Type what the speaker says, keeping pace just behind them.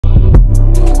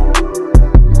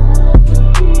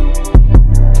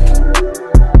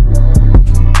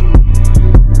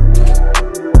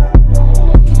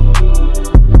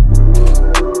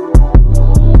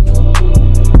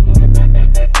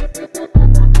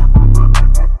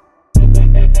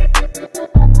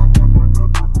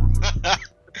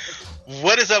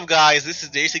is up, guys? This is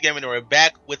JC Gaming, and we're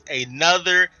back with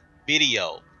another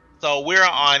video. So we're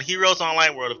on Heroes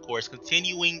Online World, of course,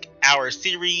 continuing our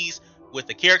series with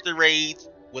the character raids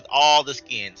with all the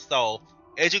skins. So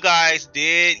as you guys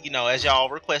did, as y'all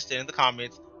requested in the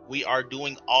comments, we are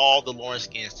doing all the Lauren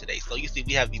skins today. So you see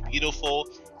we have the beautiful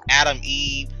Adam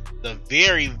Eve, the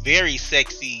very, very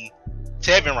sexy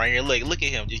Tevin right here. Look at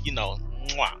him, just mwah,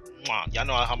 mwah. Y'all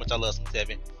know how much I love some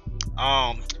Tevin.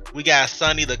 We got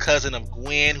Sunny, the cousin of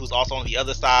Gwen, who's also on the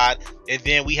other side, and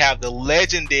then we have the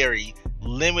legendary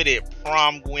limited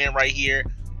prom Gwen right here.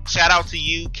 Shout out to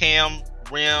you, Cam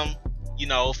Rim,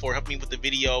 for helping me with the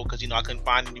video, because I couldn't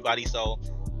find anybody. So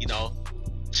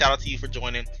shout out to you for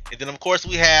joining. And then of course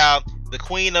we have the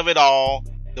queen of it all,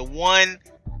 the one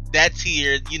that's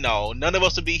here. None of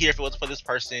us would be here if it wasn't for this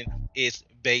person. It's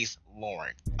Base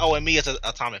Lauren. Oh, and me as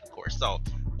Atomic, of course. So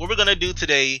what we're gonna do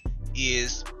today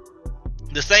is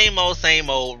the same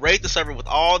old, rate the server with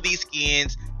all these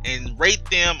skins and rate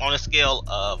them on a scale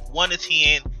of 1 to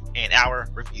 10 in our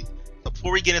review. So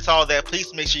before we get into all that,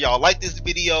 please make sure y'all like this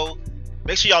video,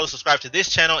 make sure y'all subscribe to this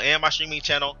channel and my streaming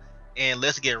channel, and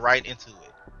let's get right into it.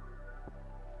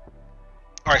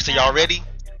 Alright, so y'all ready?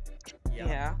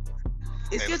 Yeah.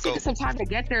 It's gonna take us some time to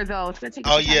get there, though. It's gonna take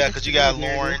us Oh some time yeah, to because you get got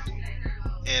there. Lauren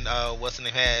and what's the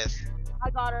name has. I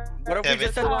got her. What if we Kevin.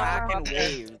 just attack in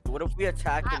waves? What if we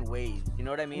attack in waves? You know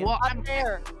what I mean? Well, I'm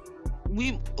there.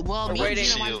 We're me waiting.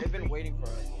 Shield. and They've been waiting for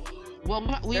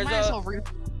us. we There's might as well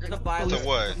There's a violet. To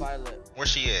what? There's a violet. Where's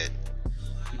she at?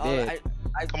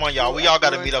 Come on, y'all. We all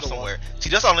gotta meet up somewhere. See,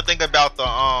 that's the only thing about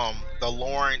the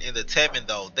Lauren and the Tevin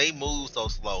though. They move so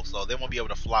slow, so they won't be able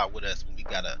to fly with us when we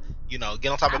gotta, get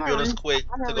on top of buildings quick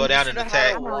to go down and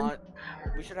attack.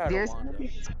 We should have a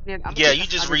wand. Yeah, you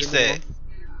just reset.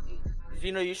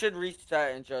 You should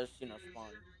reset and just, spawn.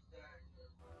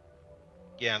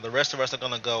 Yeah, and the rest of us are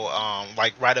gonna go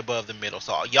like right above the middle.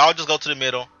 So y'all just go to the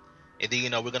middle, and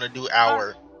then we're gonna do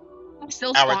our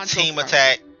team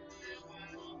attack.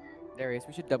 Darius,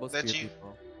 we should double spear That you?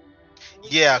 people.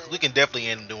 Yeah, 'cause we can definitely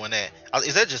end up doing that.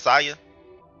 Is that Josiah?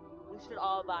 We should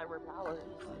all buy more powers.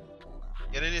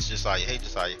 Yeah, it is Josiah. Hey,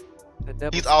 Josiah. The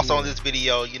double He's also on spear. this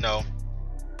video. All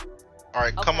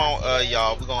right, come on,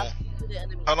 y'all. We're gonna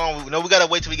hold on. No, we gotta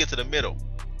wait till we get to the middle.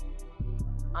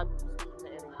 I'm just the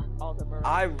enemy. All the birds.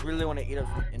 I really want to eat up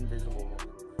some invisible ones.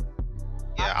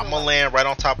 Yeah, I'm gonna land right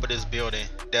on top of this building.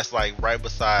 That's like right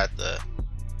beside the.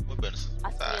 What building?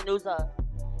 I see a Nuza.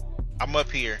 I'm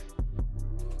up here.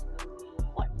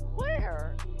 What?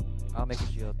 Where? I'll make a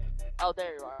shield. Oh,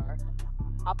 there you are.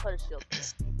 I'll put a shield.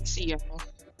 See ya.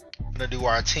 I'm gonna do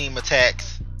our team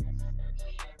attacks.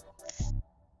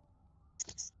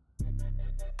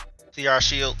 See our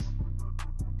shield.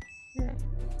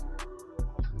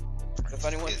 If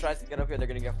anyone tries to get up here, they're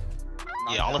gonna get.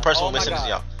 Yeah, only person we're missing is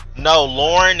y'all. No,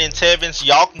 Lauren and Tevin,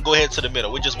 y'all can go ahead to the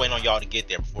middle. We're just waiting on y'all to get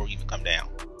there before we even come down.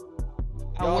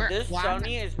 This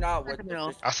Sunny is not with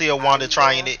us. I see a Wanda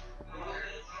trying it.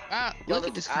 Look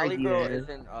at this alley crazy girl ass.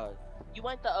 isn't us. You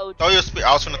went the OG. Throw your spear.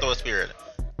 I was gonna throw a spear at it.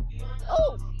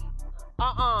 Oh.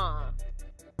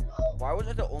 Why was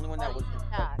it the only one that was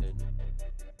infected?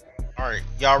 Alright,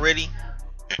 y'all ready?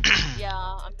 Yeah,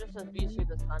 I'm just as beast who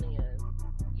the Sunny is.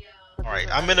 Alright,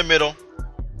 I'm in the middle.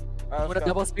 Alright, Want to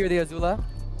double spear the Azula?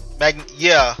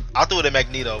 Yeah, I threw it at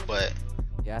Magneto, but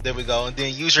Yeah. there we go. And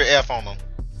then use your F on them.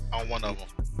 On one of them.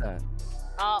 What's that?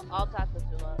 I'll attack the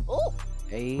Zula. Oh.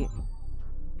 8.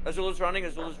 Azula's running.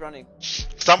 Azula's running.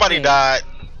 Somebody Hey. died.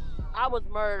 I was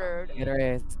murdered. Get her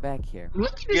ass back here.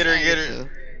 Look at this Get her, guy, get her. too.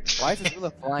 Why is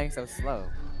Azula flying so slow?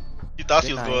 You thought she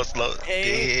Good was night. going slow.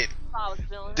 Hey. Dead. I was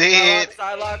feeling Dead.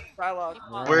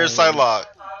 Psylocke. Where's Psylocke?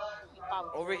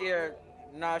 Over here.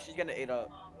 Nah, she's gonna eat up.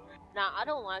 Nah, I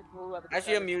don't like whoever. I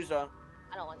see a Musa.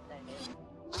 I don't like that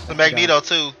name. The Magneto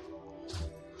too.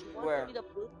 She wants Where? to be the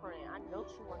blueprint. I know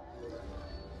she wants to do it.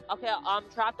 Okay,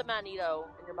 trap the Magneto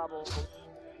in your bubble.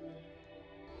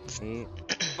 8.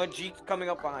 But Jeet's coming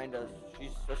up behind us.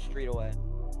 She's a street away.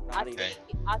 I Not see, even.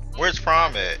 I see. Where's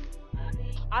Prom at?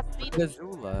 I see The the.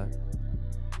 Azula.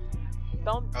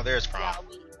 Don't. Oh, there's Prom.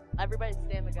 Yeah, everybody stand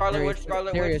together. Scarlet Darius, Witch,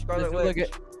 Scarlet Darius, Witch, Scarlet Azula Witch.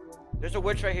 get- There's a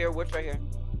witch right here, witch right here.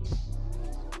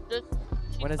 Just,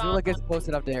 When Azula gets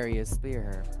posted up Darius, spear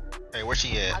her. Hey, where's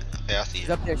she at? Okay, I see She's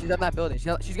her. up there. She's on that building.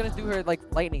 She's gonna do her like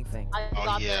lightning thing. I Oh,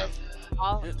 got yeah. this.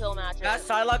 I'll kill match That it.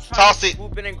 Psylocke Toss trying it. to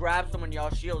swoop in and grab someone, y'all.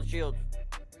 Shield, shield.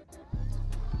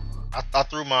 I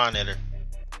threw mine at her.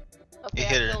 Okay, It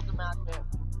hit I her. killed the match it.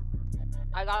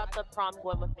 I got the Prom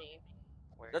Gwen with me.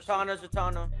 Zatanna,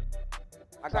 Zatanna.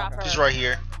 I got Trap her. her. She's right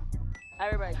here.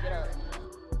 Everybody get up.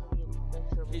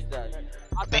 She's dead.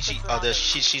 I think she. Oh,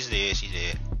 she's dead. She's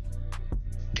dead.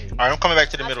 Alright, I'm coming back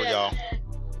to the That's middle, it. y'all.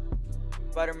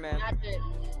 Spider-Man. That's it.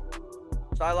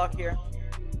 Psylocke here.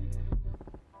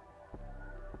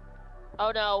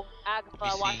 Oh no, Let me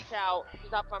Agatha, watch see. out.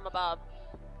 She's up from above.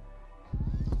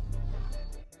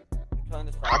 I'm killing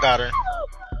the I Psylocke. got her.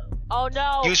 Oh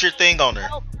no. Use your thing on her.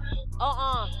 Help.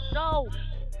 No.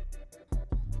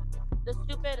 The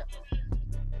stupid.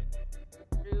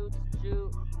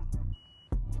 Shoot.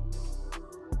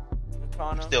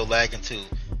 Zatanna. Still lagging too.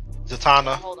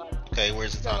 Zatanna. Hold on. Okay,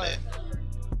 where's Zatanna at?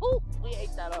 Ooh, we ate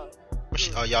that up.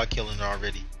 Oh, y'all killing her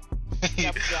already.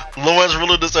 Yep, we got it. Lawrence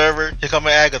ruling the server. Here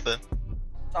coming Agatha.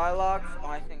 Psylocke, oh,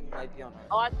 I think might be on her.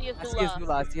 Oh, I see I see Azula.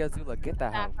 I see Azula. Get the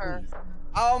hell, Attack her. please.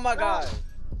 Oh my No. god.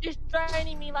 She's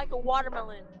draining me like a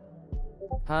watermelon.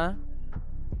 Huh?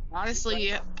 Honestly,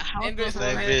 how Invis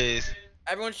Like woman. this.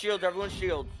 Everyone shields, everyone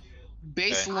shields.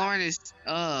 base Okay. Lauren is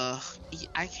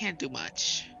I can't do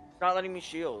much. It's not letting me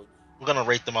shield. We're gonna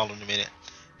rate them all in a minute.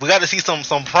 We got to see some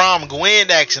prom Gwen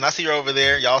action. I see her over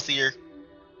there. Y'all see her?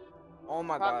 Oh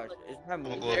my Probably. gosh. Is that Go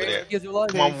moving? over there. See Azula?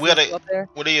 Come on, See we gotta- Azula up there.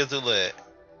 Where the Azula at?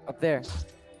 Up there.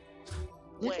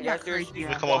 Look Wait, at yeah, that seriously, crazy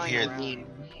we come over here. around. We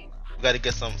got to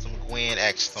get some Gwen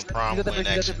action, some prom Use the Gwen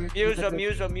bridge, use the action. bridge, use the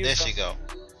Musa, bridge. Musa, There she Musa. go.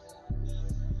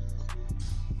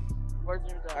 Where's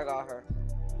your I got her.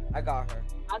 I got her.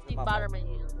 I see My Spider-Man.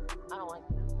 I don't like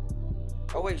it.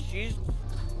 Oh wait, she's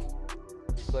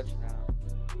glitched now.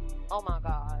 Oh my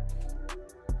god.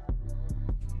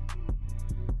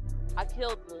 I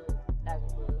killed the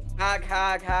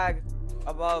Agatha. Hag.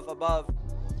 Above.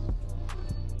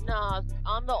 Nah,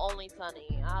 I'm the only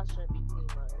Sunny. I shouldn't be too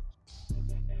much.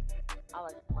 I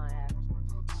like my action.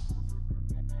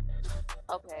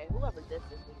 Okay, whoever this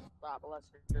is, we can stop unless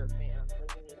you're a fan. So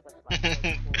you need to put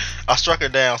like, I struck her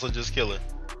down, so just kill her.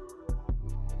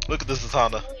 Look at this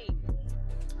Zatanna. please,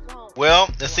 don't. Well,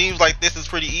 it seems like this is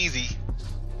pretty easy.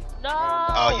 No.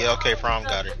 Oh yeah, okay, prom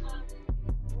got her.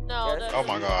 No, Yes. there's Oh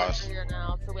my people gosh. over here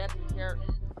now, so we have to care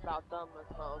about them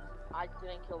as most. I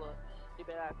didn't kill a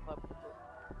stupid ass club.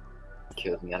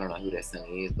 Killed me. I don't know who that son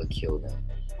is, but killed him.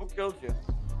 Who killed you?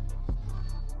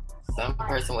 Some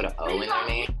person with an O in their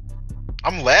name.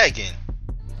 I'm lagging.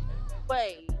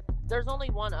 Wait, there's only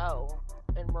one O,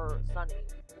 and we're Sunny.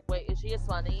 Wait, is she a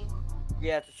Sunny?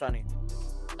 Yeah, it's a Sunny.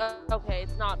 Okay,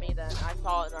 it's not me then. I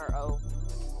saw it in our O.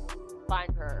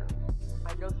 Find her.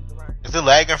 I know she's around. Is it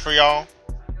lagging for y'all?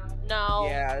 No.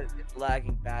 Yeah, it's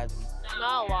lagging badly.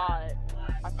 Not a lot.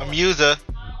 I'm Musa.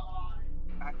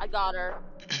 I got her.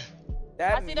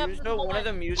 That I see that Musa, one of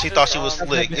the Musa. She thought she was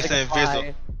slick. That's It's a big invisible.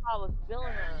 fly. I was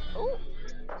feeling her. Ooh.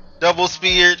 Double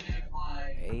speared,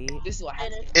 Hey. This is what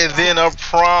happens. and then a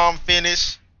prom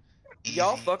finish.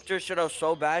 Y'all Easy. fucked her shit up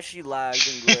so bad she lagged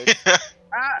and glitched.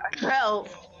 Hell,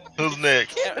 Who's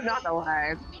next? not the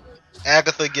lag.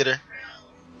 Agatha, get her.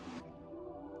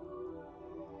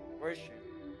 Where's she?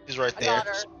 She's right I there. got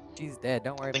her. She's dead.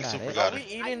 Don't worry Think about Super it. got Are her.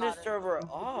 we eating I this got server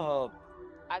up?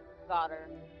 I got her.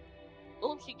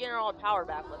 Ooh, she getting all the power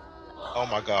back with. Oh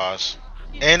my gosh.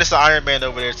 And it's an Iron Man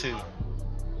over there too.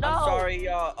 No. I'm sorry,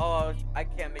 y'all. Oh, I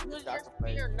can't make the Use your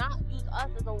sacrifice. spear, not use us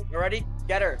as a. You ready?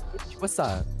 Get her. What's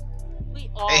up? We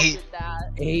all Hey. did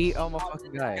that. Hey, oh my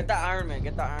fucking Get guy. the Iron Man.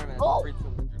 Get the Iron Man. Oh. Three, two,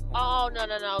 one. Oh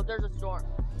no! There's a storm.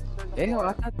 There's a Damn,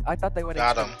 four. I thought they would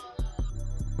Got him.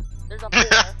 There's a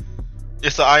four.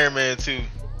 It's an Iron Man too.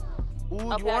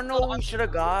 Ooh, Okay, you wanna know so what we should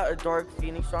have got? A Dark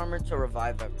Phoenix armor to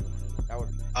revive everyone. That would.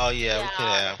 Oh yeah, we could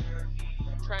have.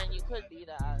 Trent, you could be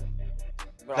that.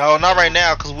 But No, not right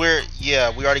now, cause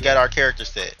we already got our character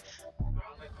set.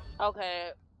 Okay.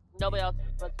 Nobody else.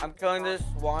 But I'm killing this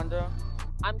Wanda.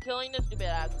 I'm killing this stupid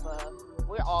Agatha.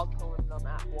 We're all killing them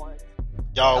at once.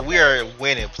 Y'all, we are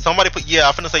winning. Somebody put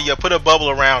I'm finna say put a bubble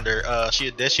around her.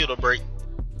 That shit'll break.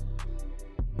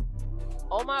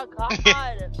 Oh my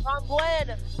god! From Gwen!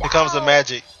 Here comes the No!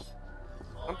 magic.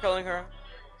 I'm killing her.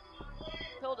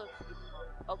 Killed us.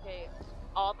 Okay,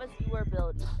 all of us do our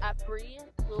abilities. At 3,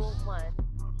 2, 1.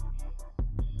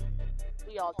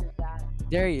 We all did that.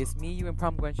 Darius, me, you, and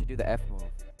Prom Gwen should do the F move.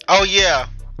 Oh yeah.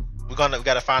 We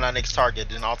gotta find our next target,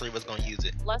 then all three of us gonna use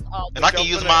it. Let's all And I can Jump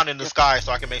use in mine it. in the sky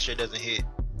so I can make sure it doesn't hit.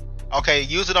 Okay,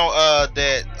 use it on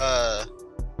that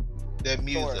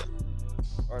Musa.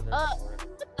 Or this. Uh,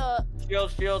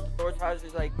 Shield. Thor's house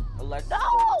is like electric.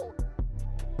 no!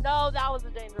 No, that was a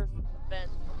dangerous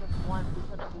event. Because one, we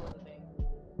couldn't do anything.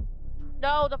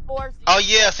 No, the force. Oh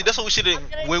yeah, see that's what we should I'm have.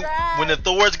 getting When dragged. the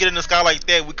Thors get in the sky like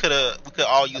that, we could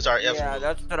all use our F Yeah, move.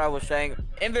 that's what I was saying.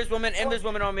 Invis woman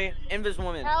on me. Invis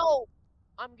woman. Help!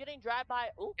 I'm getting dragged by.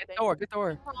 Ooh, Get thank the door, you. get the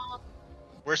door.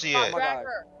 Where's she Come at? my drag God.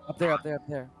 her. Up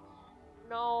there.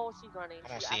 No, she's running. I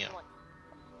don't She's see acting him.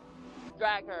 like-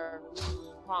 Drag her.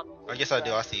 prompt. I guess I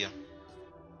do. I see him.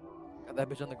 Got that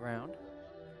bitch on the ground.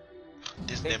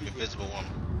 This damn invisible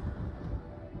woman.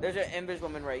 There's an Invis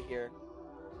woman right here.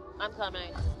 I'm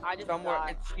coming. I just Somewhere,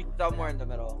 died. she's somewhere in the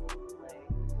middle.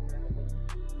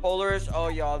 Polaris, oh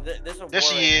y'all, this is a war There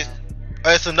she right is.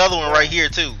 now. It's another one right here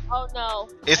too. Oh no.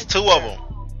 It's I two swear. of them.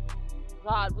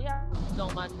 God, we have so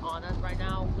much on us right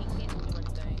now. We can't do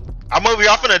anything. I'm over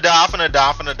here. I'm finna die. I'm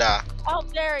finna die. Oh,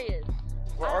 there he is.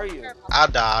 Where I don't are you? care about I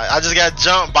died. I just got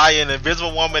jumped by an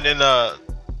invisible woman and a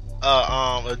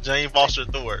Jane Foster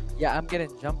Thor Yeah, I'm getting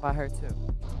jumped by her too.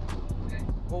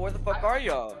 Well, where the fuck are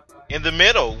y'all? in the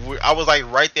middle. I was like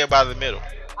right there by the middle.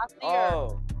 I see her.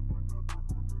 Oh.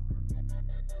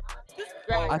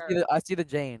 Drag I her. see the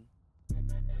Jane.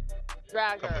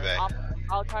 Drag Coming her. back.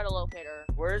 I'll try to locate her.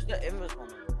 Where's the Invis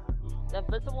woman? The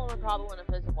invisible woman probably went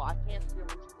invisible. I can't see her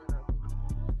when she's in her.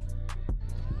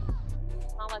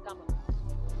 It's not like I'm a...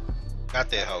 Got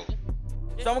that hoe. Just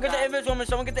Someone get the drag- Invis woman,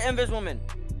 someone get the Invis woman.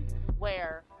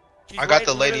 Where? She's I got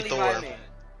the Lady literally behind Thor. me.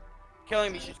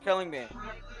 Killing me, she's killing me.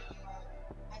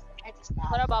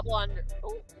 Put a bubble under.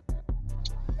 Ooh.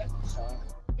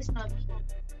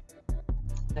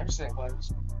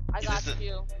 I Is got this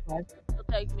you. She'll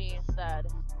take me instead.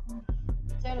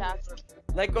 Attack her.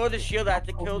 Let go of the shield, I have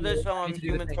to kill this You need to do the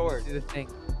human thing, sword. do the thing.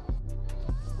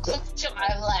 To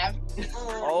my left.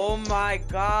 Oh my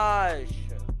gosh.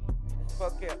 This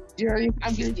fucking Jerry,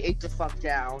 I'm getting ate the fuck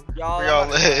down. y'all, Where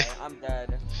y'all I'm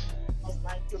dead.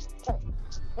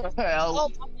 Hell. Oh,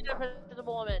 I'm the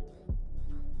invisible woman.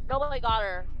 Nobody got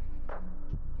her.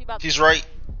 She about She's right.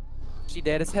 She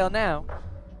dead as hell now.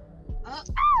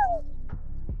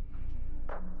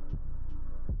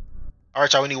 All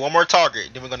right, y'all. We need one more target.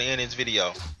 Then we're gonna end this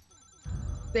video.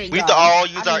 Thank We have to God. all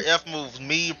use I our mean, F moves.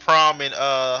 Me, Prom, and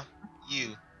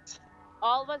you.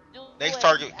 all of us do Next it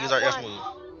target, use at our F once. move.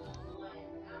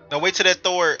 Now wait till that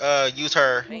Thor use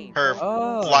her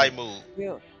Oh. fly move,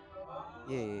 Yeah.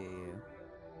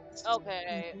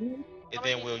 Okay. and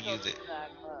then we'll use it.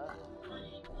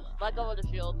 Let go of the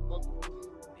shield.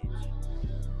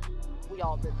 We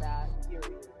all did that.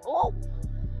 Period. Oh!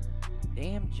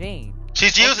 Damn Jane.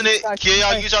 She's Oh, using she's it. back, Can she's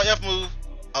y'all back. use your F move?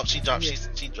 Oh, she dropped. Yeah.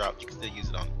 She dropped. You can still use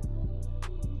it on.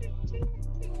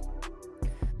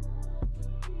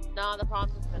 Nah, the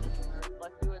prompt is finishing her.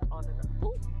 Let's do it on her.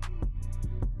 Ooh.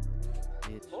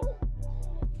 Bitch. Ooh.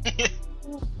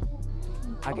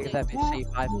 I gave that bitch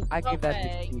C5. I gave that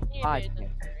Okay, bitch you C5. made it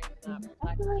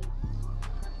necessary.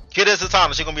 Kid is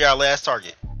Zatanna. She's gonna be our last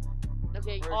target.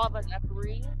 Okay, all of us at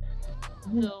 3.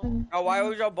 2. Oh, why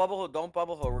always y'all bubble hole? Don't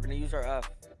bubble hole. We're gonna use our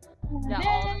F. Yeah,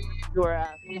 all of us. You're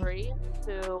at 3,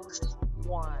 2,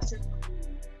 1.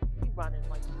 You running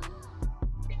like you found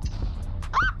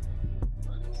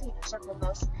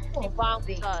us.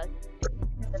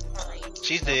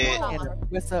 She's dead.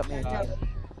 What's up, man?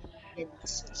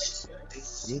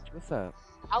 Bitch, what's up?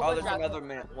 I Oh, was there's at another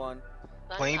one.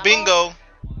 Playing I'm bingo.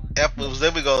 F moves.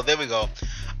 There we go. There we go.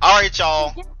 All right,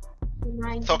 y'all.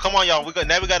 So come on, y'all. We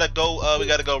gotta go. We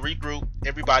gotta go regroup.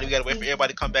 Everybody. We gotta wait for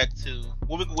everybody to come back to.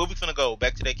 Where we finna go?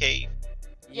 Back to that cave.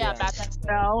 Yeah, back at.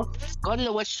 No. Go to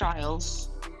the witch trials.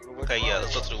 Okay, yeah.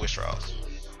 Let's go to the witch trials.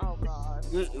 Oh god.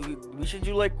 We should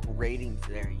do like ratings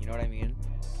there. You know what I mean?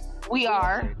 We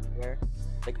are. Ratings there.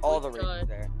 Like all the We ratings should.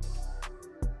 there.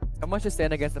 Someone should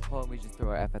stand against the pole and we just throw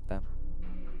our F at them.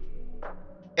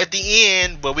 At the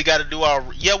end, but we gotta do our.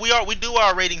 Yeah, we do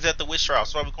our ratings at the witch trial.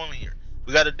 So why we coming here?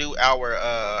 We gotta do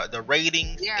our the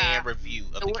ratings Yeah. and review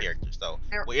of The the wi- characters. So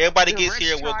the- when everybody the gets witch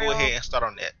here, we'll go trial- ahead and start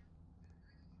on that.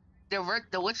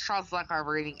 The witch trials is like our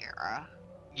rating era.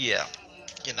 Yeah,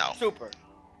 you know. Super.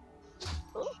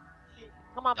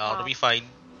 Come on, No, Prom. let me fight.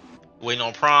 Waiting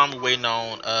on Prom. Waiting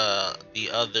on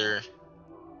the other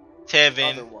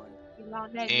Tevin Other one.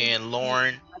 and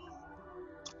Lauren.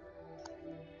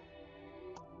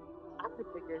 I'm the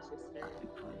bigger sister.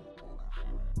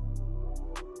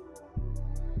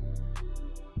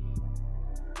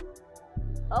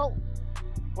 Oh,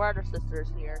 where are the sisters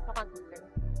here? Come on, sister.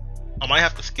 I might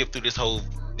have to skip through this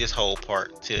whole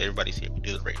part till everybody's here. We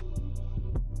do the rating.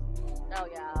 Oh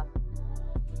yeah.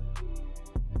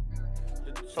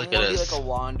 Should Look someone at be us. like a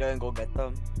Wanda and go get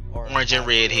them? Or Orange and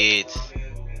red heads.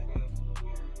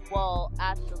 Well,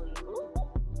 actually,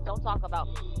 don't talk about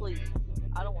me, please.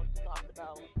 I don't want to talk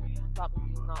about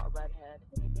me being not a redhead.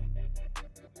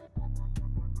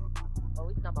 Oh,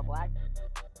 he's not a black.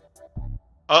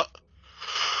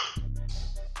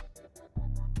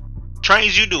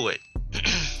 Trains, you do it.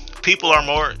 People are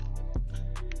more.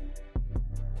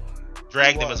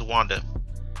 Drag them What? as Wanda,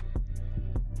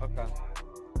 Okay.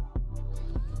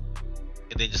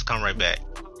 and then just come right back.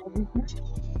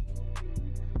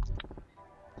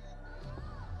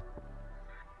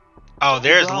 Oh,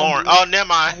 there's Well, Lauren. Oh, never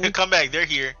mind. Come back. They're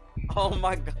here. Oh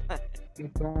my god.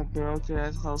 Girl,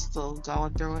 that's still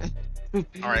going through it.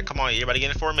 All right, come on. Everybody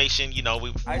get in formation. You know, we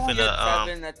I see finna, a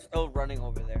Seven that's still running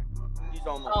over there. He's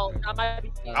almost Oh, there. that might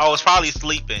be. Oh, it's probably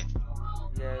sleeping.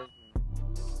 Yeah.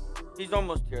 He's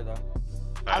almost here though.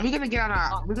 Are we gonna get on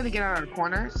our? We're gonna get on our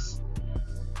corners.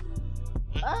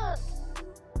 You're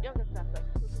gonna stop that.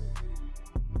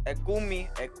 Ekumi.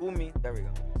 There we go.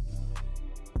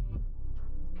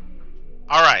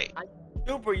 All right.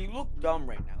 Super, you look dumb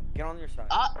right now. Get on your side.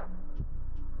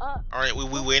 All right. We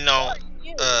waiting on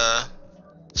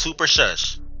Super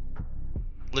Shush.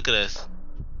 Look at us.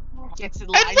 Gets it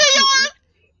And live.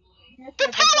 we are the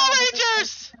Power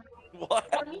Rangers.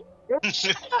 What?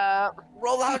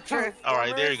 Roll out your. All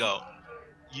right, there you go.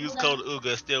 Use code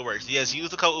UGA, still works. Yes, use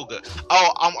the code UGA.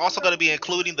 Oh, I'm also gonna be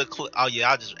including the. Oh yeah,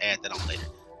 I'll just add that on later.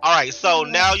 All right, so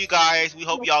now you guys, we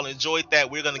hope y'all enjoyed that.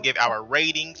 We're gonna give our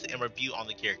ratings and review on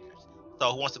the characters.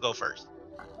 So who wants to go first?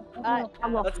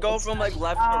 Let's go from like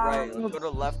left to right. Let's go to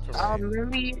left to right.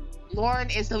 Lily, Lauren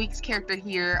is the weakest character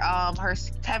here. Her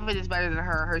Kevin is better than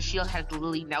her. Her shield has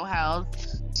literally no health.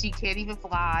 She can't even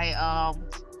fly.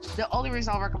 The only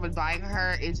reason I'll recommend buying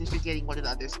her is if you're getting one of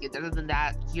the other skins. Other than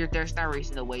that, there's no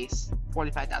reason to waste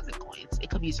 45,000 coins. It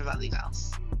could be used for something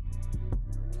else.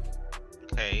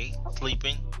 Okay,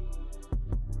 sleeping.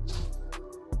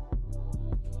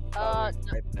 Uh, I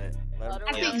Yeah,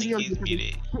 I think think he's Zero- get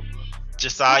it.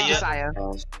 Josiah. Josiah.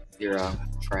 0.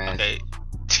 Trash. Okay.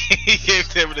 He gave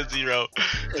 7 to 0.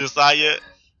 Josiah.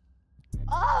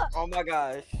 Oh my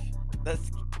gosh.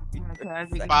 That's. Okay, I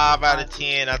think- 5 out of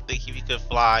 10. I think if he could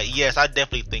fly. Yes, I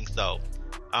definitely think so.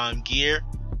 Gear.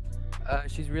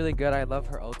 She's really good. I love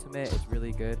her ultimate. It's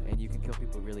really good, and you can kill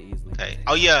people really easily. Okay.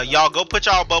 Oh yeah, y'all go put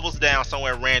y'all bubbles down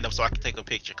somewhere random so I can take a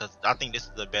picture, because I think this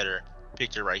is a better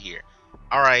picture right here.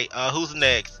 All right. Who's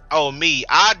next? Oh, me.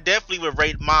 I definitely would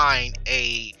rate mine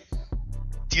a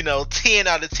 10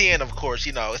 out of 10. Of course,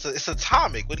 it's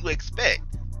atomic. What do you expect?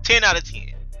 10 out of 10.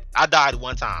 I died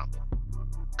one time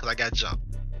because I got jumped.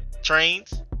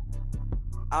 Trains.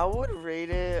 I would rate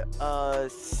it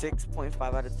 6.5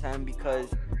 out of 10 because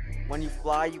when you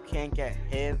fly, you can't get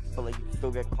hit, but like you can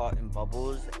still get caught in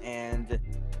bubbles, and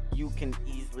you can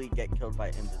easily get killed by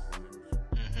Invisible.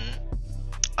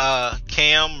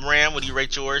 Cam, Ram, what do you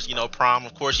rate yours? Prom.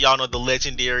 Of course, y'all know the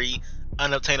legendary,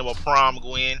 unobtainable Prom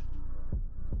Gwen.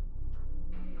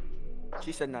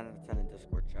 She said 9 out of 10 in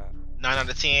Discord chat. 9 out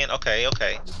of 10. Okay.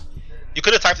 You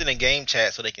could have typed it in game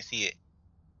chat so they can see it.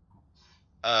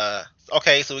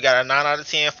 Okay, so we got a 9 out of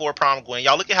 10 for Prom Gwen.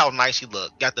 Y'all look at how nice she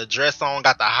look. Got the dress on,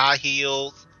 got the high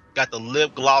heels, got the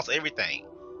lip gloss, everything.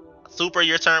 Super,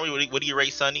 your turn. What do you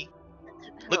rate Sunny?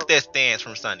 Look at that stance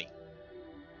from Sunny.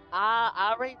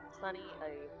 I rate Sunny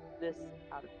this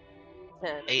out of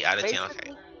 10. 8 out of 10. Okay.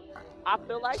 Basically, I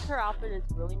feel like her outfit is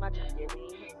really much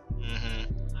giving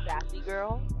sassy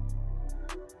girl,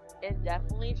 and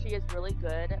definitely she is really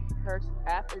good. Her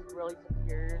F is really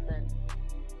superior than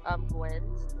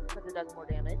Gwen's because it does more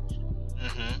damage.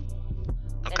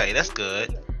 Okay, And that's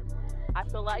good. I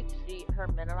feel like her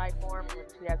Mennonite form, when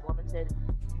she has limited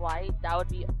flight, I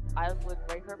would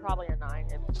rate her probably a 9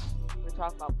 if we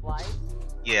talk about flight.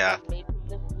 Yeah. But maybe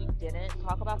if we didn't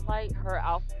talk about flight, her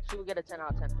outfit, she would get a 10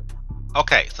 out of 10.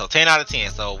 Okay, so 10 out of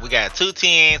 10. So we got 2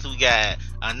 10s, we got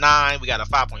a 9, we got a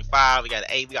 5.5, we got an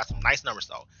 8. We got some nice numbers.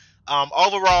 So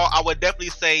overall, I would definitely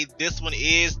say this one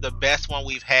is the best one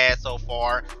we've had so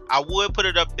far. I would put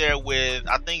it up there with,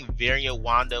 I think Variant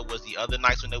Wanda was the other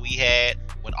nice one that we had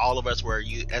when all of us were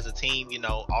as a team,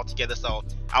 all together. So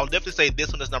I would definitely say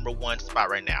this one is number 1 spot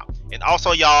right now. And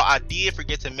also, y'all, I did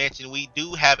forget to mention we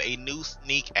do have a new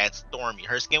sneak at Stormy.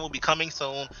 Her skin will be coming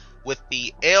soon with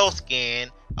the L skin,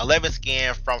 11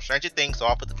 skin from Stranger Things. So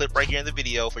I'll put the clip right here in the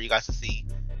video for you guys to see,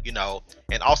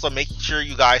 and also making sure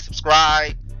you guys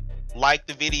subscribe, like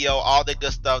the video, all that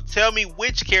good stuff. Tell me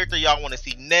which character y'all want to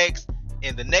see next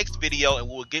in the next video, and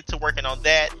we'll get to working on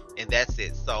that. And that's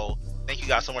it. So thank you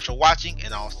guys so much for watching,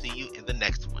 and I'll see you in the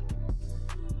next one.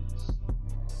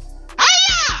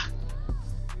 Hiya!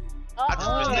 I just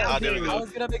missed it. Oh, there we I go.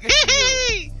 was gonna make a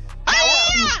shield.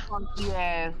 Hiya! Funky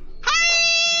ass.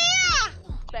 Hiya!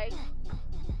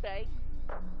 Fake.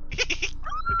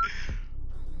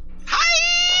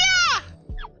 Hiya!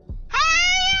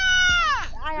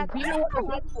 Hiya! I have You know what the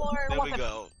best for? There we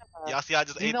go. Y'all see I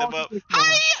just You ate know them what up? the best for?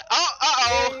 Hiya! Oh,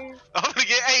 uh-oh. I'm gonna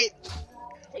get 8.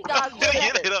 Hey I'm guys, gonna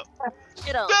get 8 up.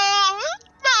 get up. No,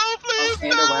 Y'all please,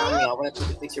 stand around me. no. I want to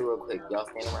take a picture real quick. Y'all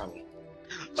stand around me.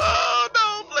 Oh,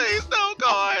 no, please, no,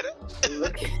 God.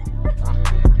 Look at